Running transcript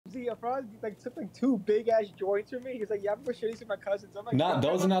see, Afraaz like took like 2 big ass joints from me. He's like, yeah, I'm gonna share these with my cousins. I'm like, Not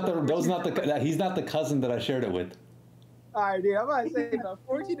those are not the he's not the cousin that I shared it with. All right, dude. I'm about to say, man,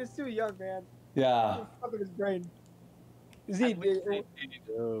 14 is too young, man. Yeah. Fuck with his brain. Z,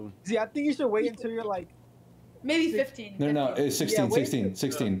 I think you should wait until you're like maybe 15. No, it's 16, Yeah, 16,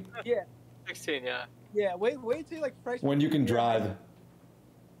 16. Yeah. 16, yeah. Yeah, wait till you're like fresh. When you can drive.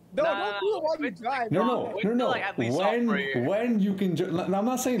 No, don't do it while you drive. No. Like at least when you can. No, I'm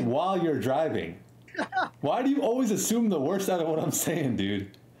not saying while you're driving. Why do you always assume the worst out of what I'm saying,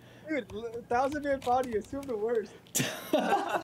 dude? Dude, 1,000-man body, assume the worst.